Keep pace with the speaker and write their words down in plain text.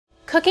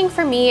Cooking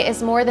for me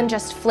is more than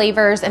just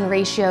flavors and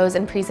ratios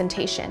and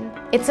presentation.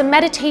 It's a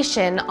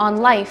meditation on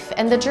life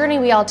and the journey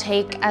we all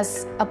take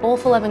as a bowl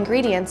full of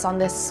ingredients on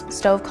this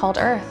stove called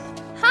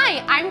Earth.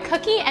 Hi, I'm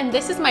Cookie and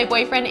this is my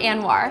boyfriend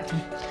Anwar.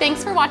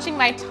 Thanks for watching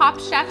my Top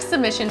Chef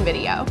submission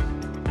video.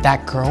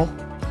 That girl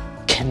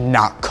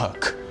cannot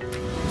cook.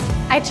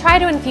 I try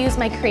to infuse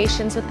my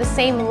creations with the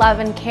same love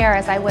and care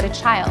as I would a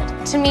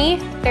child. To me,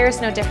 there's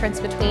no difference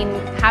between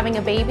having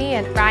a baby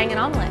and frying an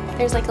omelet.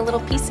 There's like a little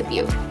piece of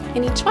you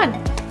in each one.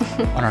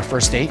 On our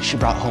first date, she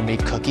brought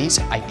homemade cookies.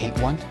 I ate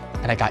one,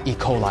 and I got E.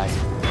 coli.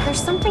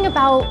 There's something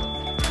about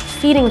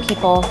feeding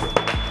people.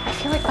 I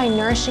feel like by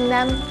nourishing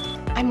them,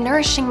 I'm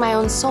nourishing my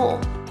own soul.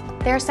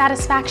 Their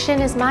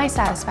satisfaction is my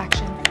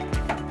satisfaction.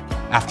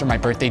 After my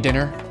birthday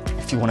dinner,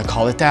 if you want to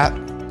call it that,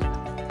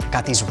 I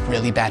got these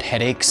really bad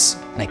headaches,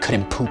 and I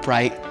couldn't poop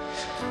right.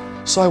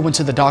 So I went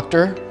to the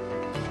doctor,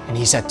 and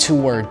he said 2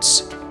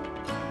 words: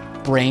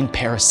 brain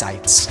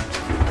parasites.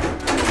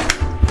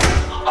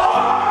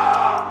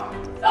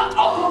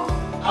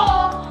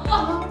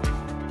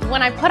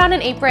 When I put on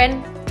an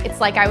apron,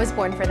 it's like I was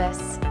born for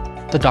this.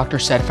 The doctor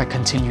said if I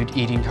continued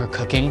eating her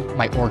cooking,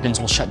 my organs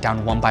will shut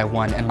down one by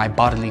one and my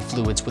bodily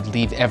fluids would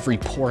leave every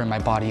pore in my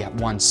body at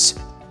once.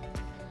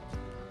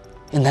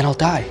 And then I'll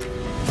die.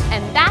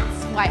 And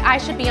that's why I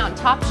should be on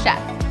Top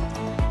Chef.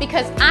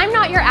 Because I'm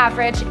not your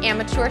average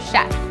amateur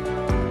chef.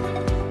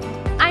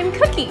 I'm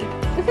Cookie.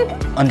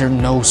 Under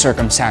no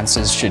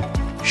circumstances should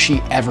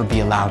she ever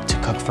be allowed to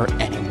cook for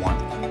anyone.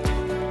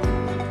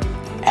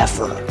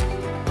 Ever.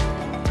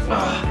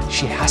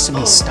 She has to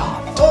be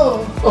stopped.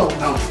 Oh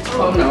no.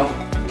 Oh no.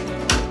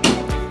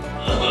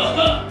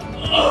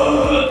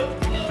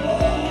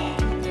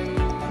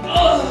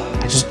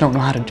 I just don't know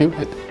how to do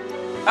it.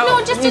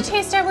 No, just a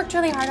taste. I worked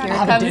really hard on it.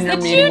 Have a dinner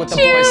meeting with the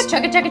boys.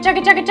 Chugga, chugga,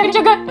 chugga, chugga, chugga,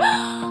 chugga.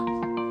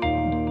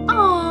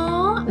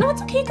 Aww. No,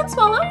 it's okay. You can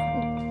swallow.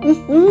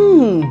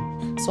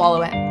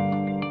 Swallow it.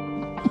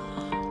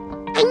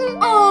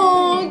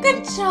 Oh,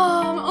 good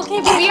job. Okay,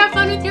 baby, have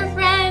fun with your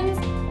friends.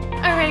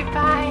 All right,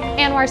 bye.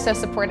 Anwar's so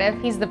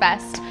supportive. He's the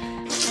best.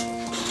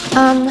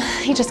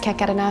 He just can't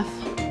get enough.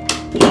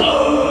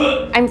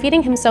 I'm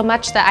feeding him so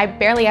much that I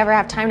barely ever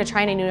have time to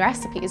try any new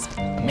recipes.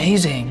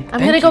 Amazing.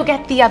 I'm gonna go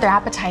get the other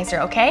appetizer,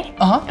 okay?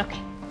 Uh-huh.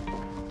 Okay.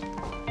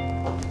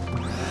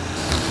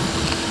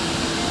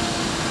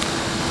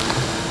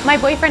 My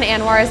boyfriend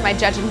Anwar is my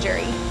judge and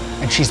jury.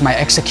 And she's my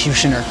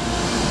executioner.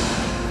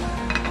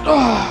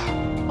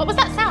 What was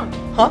that sound?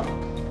 Huh?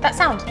 That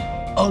sound?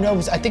 Oh no,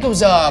 I think it was,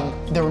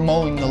 they were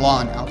mowing the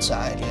lawn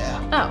outside, yeah.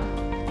 Oh.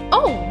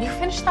 Oh, you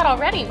finished that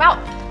already? Wow.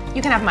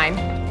 You can have mine.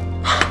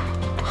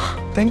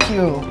 Thank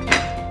you.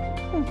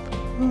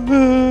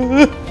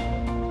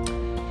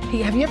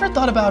 Hey, have you ever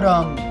thought about,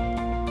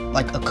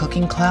 like a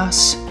cooking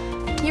class?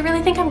 You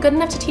really think I'm good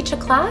enough to teach a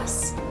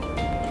class?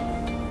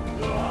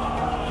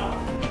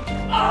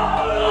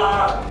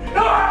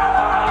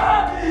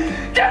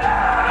 Get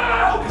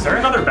out! Is there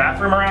another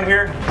bathroom around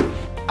here?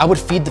 I would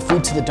feed the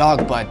food to the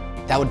dog, but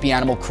that would be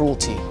animal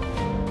cruelty.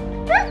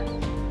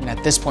 And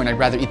at this point, I'd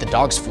rather eat the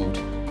dog's food.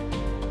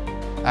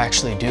 I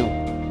actually do.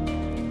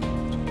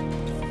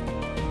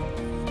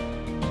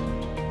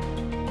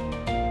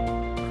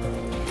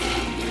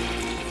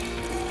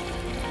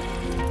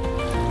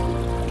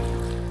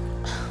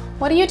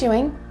 What are you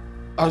doing?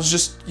 I was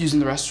just using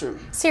the restroom.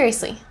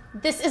 Seriously,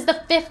 this is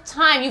the 5th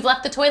time you've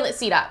left the toilet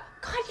seat up.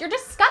 God, you're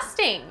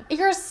disgusting.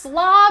 You're a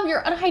slob, you're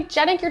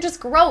unhygienic, you're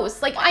just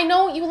gross. Like, I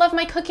know you love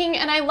my cooking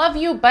and I love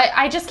you, but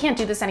I just can't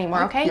do this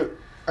anymore, okay?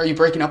 Are you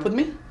breaking up with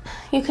me?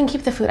 You can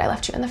keep the food I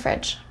left you in the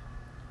fridge.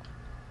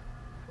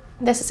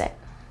 This is it.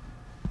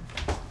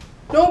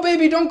 No,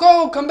 baby, don't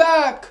go. Come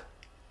back.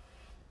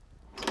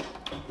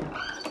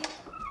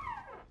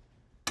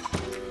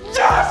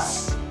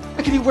 Yes!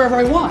 I can eat wherever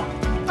I want.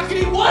 I can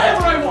eat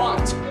whatever I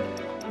want.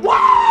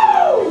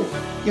 Woo!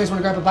 You guys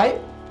want to grab a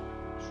bite?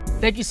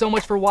 Thank you so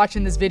much for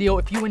watching this video.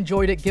 If you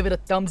enjoyed it, give it a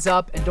thumbs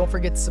up and don't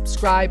forget to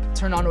subscribe,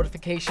 turn on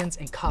notifications,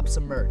 and cop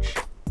some merch.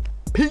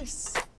 Peace.